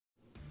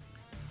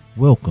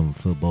Welcome,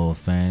 football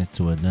fans,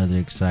 to another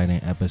exciting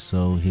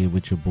episode here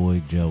with your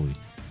boy Joey.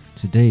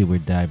 Today we're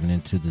diving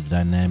into the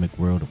dynamic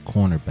world of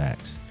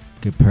cornerbacks,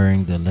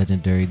 comparing the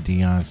legendary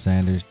Deion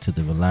Sanders to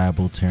the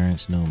reliable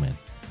Terrance Newman.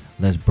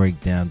 Let's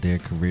break down their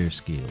career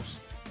skills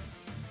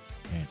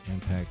and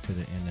impact to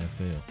the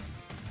NFL.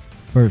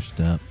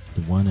 First up,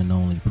 the one and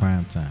only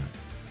Primetime,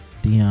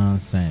 Deion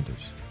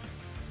Sanders.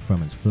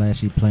 From his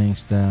flashy playing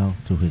style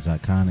to his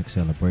iconic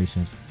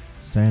celebrations,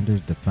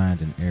 Sanders defined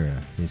an era.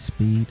 His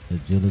speed,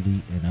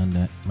 agility, and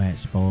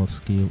unmatched ball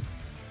skill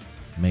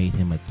made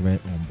him a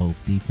threat on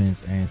both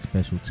defense and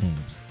special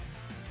teams.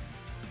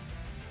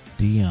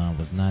 Deion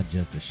was not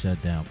just a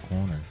shutdown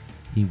corner,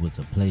 he was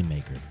a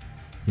playmaker.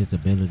 His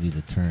ability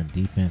to turn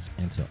defense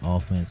into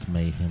offense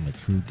made him a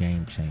true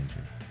game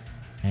changer.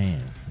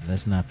 And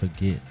let's not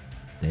forget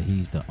that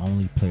he's the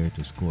only player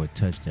to score a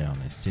touchdown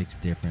in 6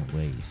 different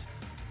ways.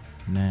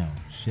 Now,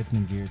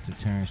 shifting gears to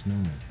Terrance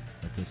Newman,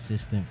 a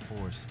consistent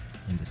force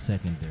in the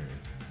secondary.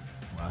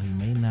 While he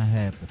may not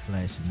have the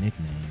flashy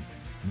nickname,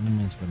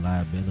 Newman's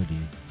reliability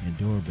and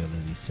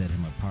durability set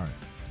him apart.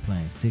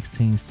 Playing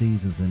 16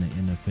 seasons in the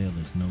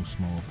NFL is no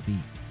small feat.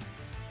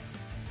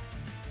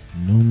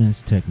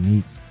 Newman's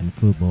technique and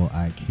football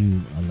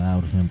IQ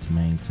allowed him to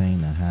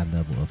maintain a high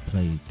level of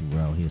play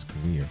throughout his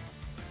career.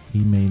 He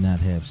may not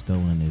have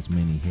stolen as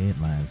many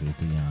headlines as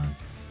Deion,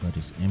 but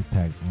his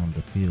impact on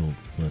the field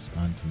was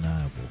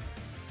undeniable.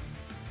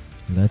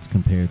 Let's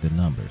compare the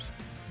numbers.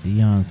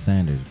 Deion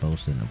Sanders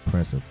boasts an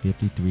impressive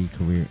 53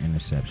 career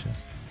interceptions,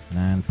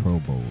 9 Pro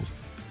Bowls,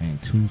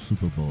 and 2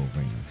 Super Bowl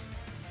rings.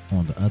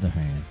 On the other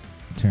hand,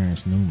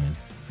 Terrance Newman,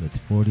 with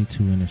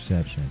 42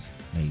 interceptions,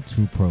 made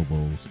 2 Pro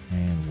Bowls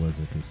and was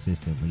a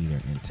consistent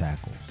leader in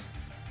tackles.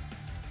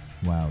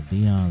 While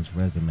Deion's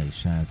resume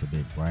shines a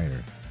bit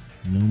brighter,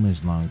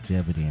 Newman's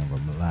longevity and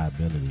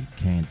reliability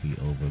can't be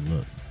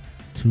overlooked.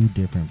 2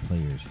 different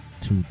players,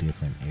 2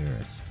 different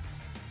eras.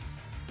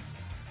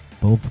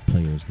 Both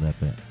players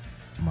left a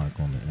mark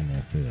on the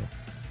NFL.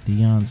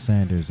 Deion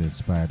Sanders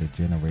inspired a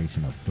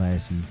generation of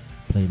flashy,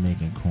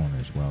 playmaking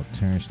corners, while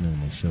Terrance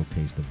Newman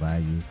showcased the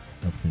value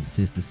of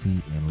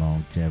consistency and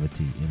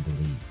longevity in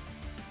the league.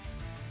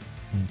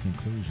 In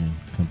conclusion,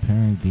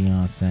 comparing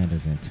Deion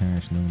Sanders and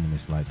Terrance Newman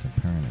is like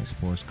comparing a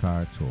sports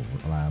car to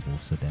a reliable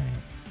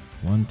sedan.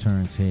 One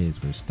turns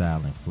heads with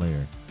style and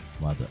flair,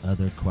 while the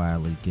other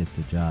quietly gets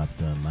the job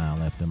done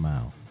mile after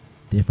mile.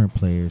 Different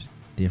players,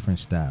 different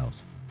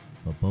styles,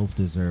 but both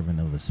deserving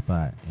of a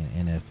spot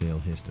in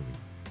NFL history.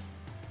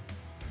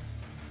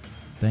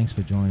 Thanks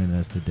for joining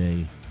us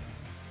today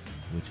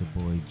with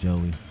your boy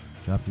Joey.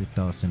 Drop your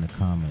thoughts in the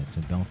comments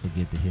and don't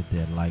forget to hit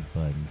that like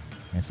button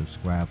and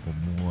subscribe for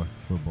more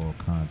football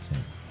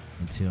content.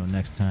 Until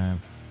next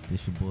time,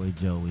 this your boy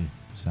Joey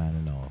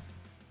signing off.